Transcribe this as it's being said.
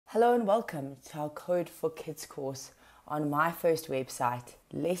Hello and welcome to our Code4Kids course on my first website,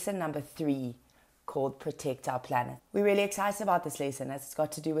 lesson number 3, called Protect Our Planet. We're really excited about this lesson as it's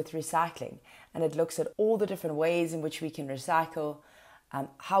got to do with recycling, and it looks at all the different ways in which we can recycle,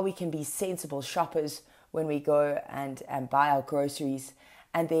 how we can be sensible shoppers when we go and buy our groceries,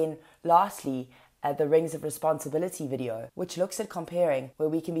 and then lastly, the Rings of Responsibility video, which looks at comparing where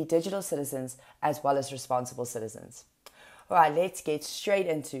we can be digital citizens as well as responsible citizens. Alright, let's get straight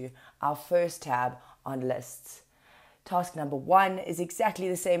into our first tab on lists. Task number 1 is exactly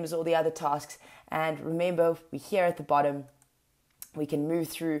the same as all the other tasks, and remember, we're here at the bottom. We can move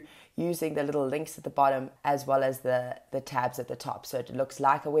through using the little links at the bottom as well as the tabs at the top, so it looks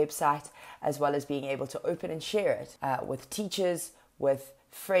like a website, as well as being able to open and share it with teachers, with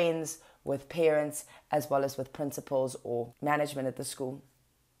friends, with parents, as well as with principals or management at the school.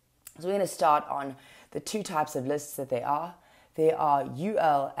 So we're going to start on the two types of lists that there are. There are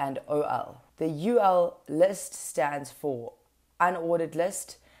UL and OL. The UL list stands for unordered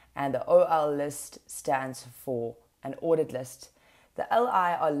list, and the OL list stands for an ordered list. The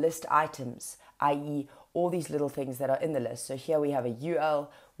LI are list items, i.e. all these little things that are in the list. So here we have a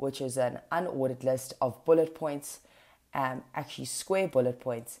UL, which is an unordered list of bullet points, actually square bullet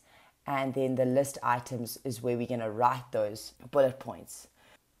points, and then the list items is where we're going to write those bullet points.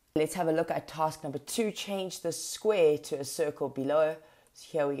 Let's have a look at task number 2. Change the square to a circle below. So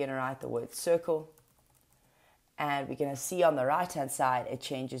here we're going to write the word circle. And we're going to see on the right hand side it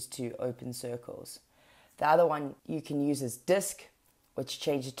changes to open circles. The other one you can use is disk, which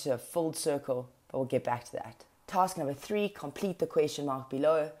changes to a filled circle, but we'll get back to that. Task number 3, complete the question mark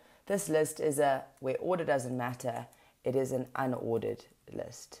below. This list is where order doesn't matter, it is an unordered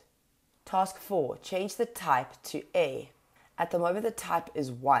list. Task 4, change the type to A. At the moment, the type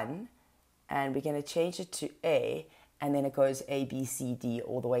is 1, and we're going to change it to A, and then it goes A, B, C, D,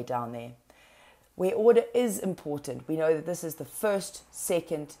 all the way down there. Where order is important, we know that this is the first,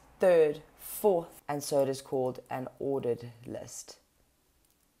 second, third, fourth, and so it is called an ordered list.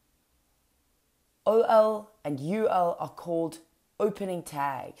 OL and UL are called opening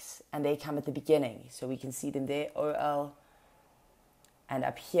tags, and they come at the beginning, so we can see them there, OL. And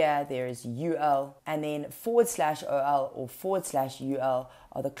up here, there is UL, and then /OL or /UL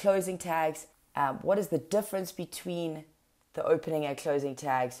are the closing tags. What is the difference between the opening and closing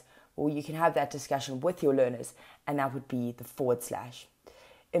tags? Well, you can have that discussion with your learners, and that would be the /.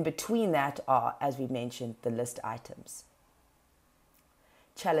 In between that are, as we mentioned, the list items.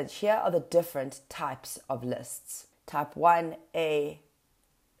 Challenge, here are the different types of lists. Type 1, A,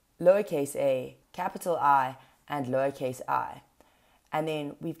 lowercase a, capital I, and lowercase I. And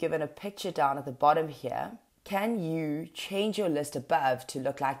then we've given a picture down at the bottom here. Can you change your list above to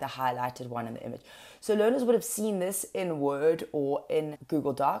look like the highlighted one in the image? So learners would have seen this in Word or in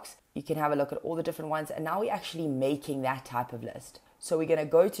Google Docs. You can have a look at all the different ones. And now we're actually making that type of list. So we're going to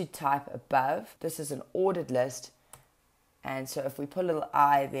go to type above. This is an ordered list. And so if we put a little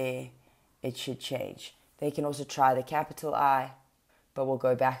I there, it should change. They can also try the capital I, but we'll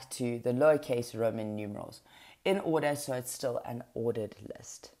go back to the lowercase Roman numerals. In order, so it's still an ordered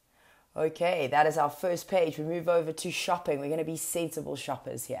list. Okay, that is our first page. We move over to shopping. We're going to be sensible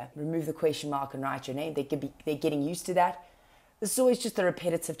shoppers here. Remove the question mark and write your name. They're getting used to that. This is always just a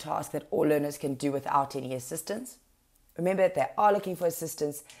repetitive task that all learners can do without any assistance. Remember, if they are looking for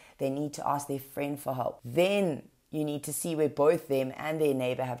assistance, they need to ask their friend for help. Then you need to see where both them and their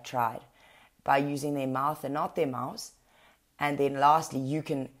neighbor have tried by using their mouth and not their mouse. And then lastly, you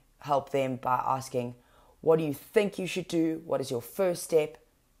can help them by asking, what do you think you should do? What is your first step?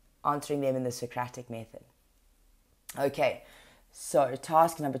 Answering them in the Socratic method. Okay, so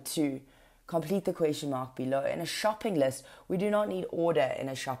task number 2, complete the question mark below. In a shopping list, we do not need order in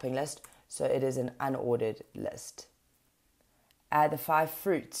a shopping list, so it is an unordered list. Add the 5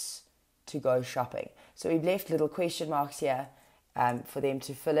 fruits to go shopping. So we've left little question marks here for them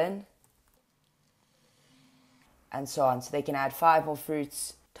to fill in, and so on. So they can add 5 more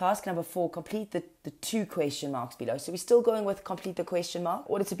fruits. Task number 4, complete the 2 question marks below. So we're still going with complete the question mark.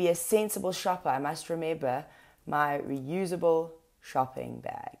 In order to be a sensible shopper, I must remember my reusable shopping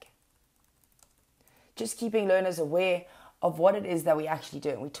bag. Just keeping learners aware of what it is that we're actually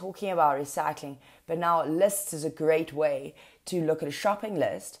doing. We're talking about recycling, but now lists is a great way to look at a shopping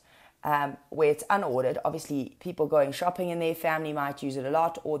list where it's unordered. Obviously, people going shopping in their family might use it a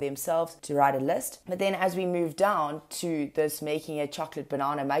lot, or themselves to write a list. But then as we move down to this making a chocolate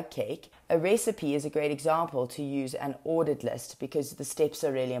banana mug cake, a recipe is a great example to use an ordered list because the steps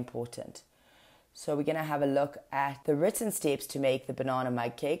are really important. So we're going to have a look at the written steps to make the banana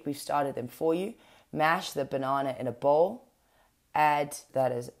mug cake. We've started them for you. Mash the banana in a bowl. add,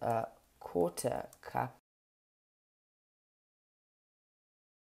 that is a 1/4 cup.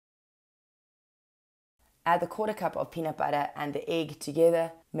 Add the 1/4 cup of peanut butter and the egg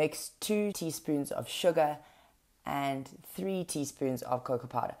together. Mix 2 teaspoons of sugar and 3 teaspoons of cocoa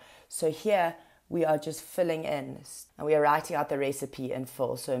powder. So here we are just filling in and we are writing out the recipe in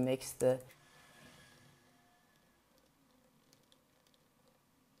full. So mix the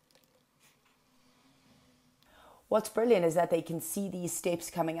What's brilliant is that they can see these steps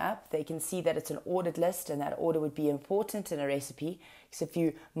coming up. They can see that it's an ordered list, and that order would be important in a recipe. Because if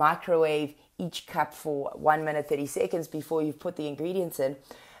you microwave each cup for 1 minute 30 seconds before you put the ingredients in,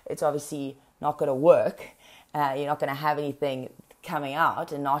 it's obviously not going to work. You're not going to have anything coming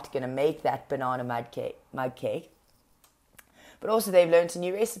out and not going to make that banana mud cake. But also they've learned a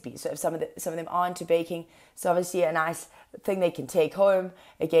new recipe. So if some of them are into baking, it's obviously a nice thing they can take home.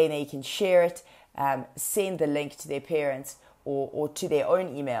 Again, they can share it. Send the link to their parents or to their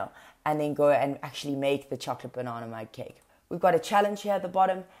own email, and then go and actually make the chocolate banana mud cake. We've got a challenge here at the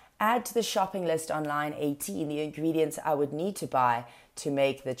bottom. Add to the shopping list on line 18 the ingredients I would need to buy to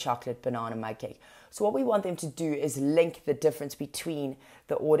make the chocolate banana mud cake. So what we want them to do is link the difference between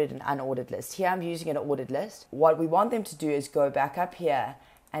the ordered and unordered list. Here I'm using an ordered list. What we want them to do is go back up here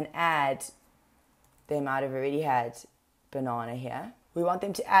and add, they might have already had banana here. We want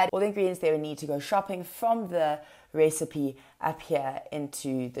them to add all the ingredients they would need to go shopping from the recipe up here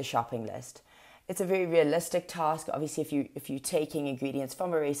into the shopping list. It's a very realistic task. Obviously, if you're taking ingredients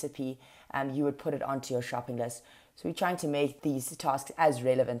from a recipe, you would put it onto your shopping list. So we're trying to make these tasks as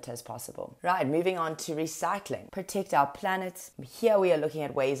relevant as possible. Right, moving on to recycling. Protect our planet. Here we are looking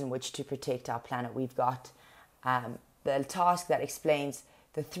at ways in which to protect our planet. We've got the task that explains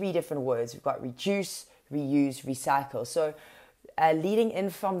the 3 different words. We've got reduce, reuse, recycle. So leading in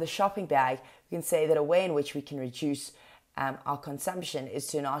from the shopping bag, we can say that a way in which we can reduce our consumption is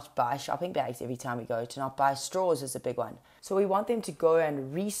to not buy shopping bags every time we go, to not buy straws is a big one. So we want them to go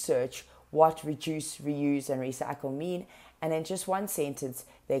and research what reduce, reuse, and recycle mean, and in just one sentence,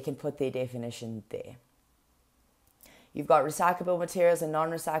 they can put their definition there. You've got recyclable materials and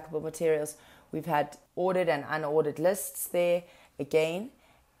non-recyclable materials. We've had ordered and unordered lists there again.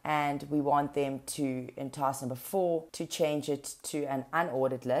 And we want them to, in task number 4, to change it to an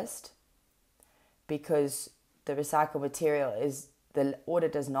unordered list, because the recycled material is, the order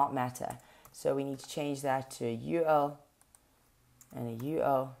does not matter. So we need to change that to a UL and a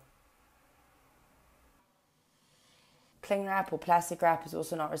UL. Cling wrap or plastic wrap is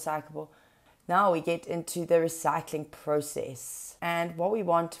also not recyclable. Now we get into the recycling process. And what we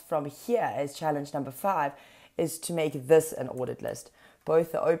want from here as challenge number 5 is to make this an ordered list,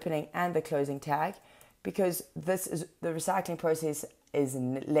 both the opening and the closing tag, because this is the recycling process is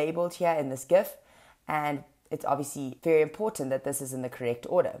labeled here in this GIF, and it's obviously very important that this is in the correct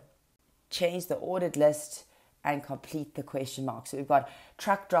order. Change the ordered list and complete the question mark. So we've got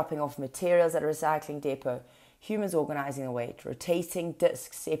truck dropping off materials at a recycling depot, humans organizing the weight, rotating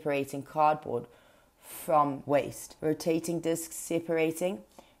discs separating cardboard from waste. Rotating discs separating,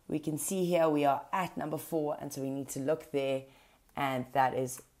 we can see here we are at number 4, and so we need to look there, and that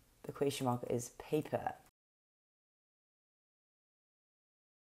is, the question mark is paper.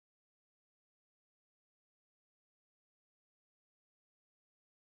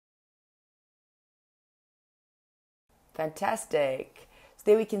 Fantastic. So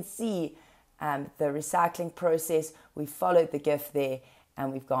there we can see the recycling process. We followed the GIF there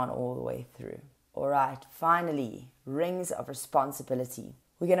and we've gone all the way through. All right, finally, rings of responsibility.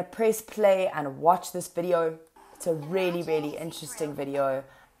 We're going to press play and watch this video. It's a really, really interesting video,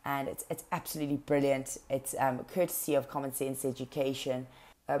 and it's absolutely brilliant. It's courtesy of Common Sense Education.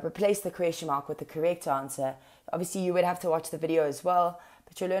 Replace the question mark with the correct answer. Obviously, you would have to watch the video as well,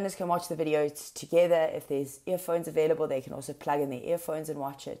 but your learners can watch the video together. If there's earphones available, they can also plug in their earphones and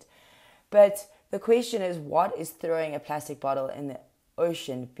watch it. But the question is, what is throwing a plastic bottle in the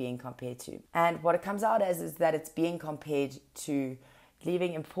ocean being compared to? And what it comes out as is that it's being compared to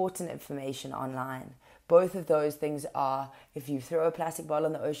leaving important information online. Both of those things are, if you throw a plastic bottle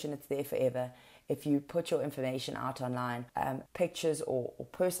in the ocean, it's there forever. If you put your information out online, pictures or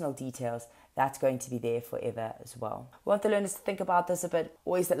personal details, that's going to be there forever as well. We want the learners to think about this a bit.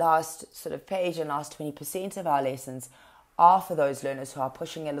 Always the last sort of page and last 20% of our lessons are for those learners who are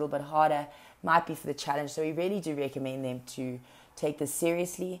pushing a little bit harder, might be for the challenge. So we really do recommend them to take this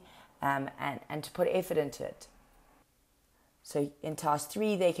seriously and to put effort into it. So in task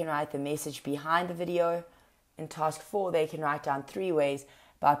 3, they can write the message behind the video. In task 4, they can write down 3 ways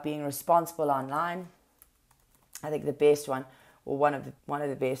about being responsible online. I think the best one, or one of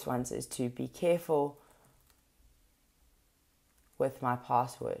the best ones, is to be careful with my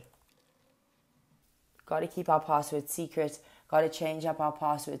password. Got to keep our passwords secret, got to change up our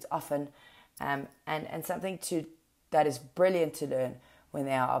passwords often, and something that is brilliant to learn when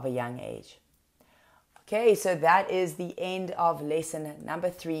they are of a young age. Okay, so that is the end of lesson number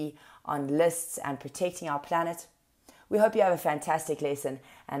 3 on lists and protecting our planet. We hope you have a fantastic lesson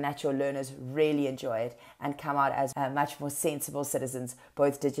and that your learners really enjoy it and come out as much more sensible citizens,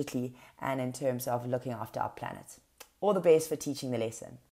 both digitally and in terms of looking after our planet. All the best for teaching the lesson.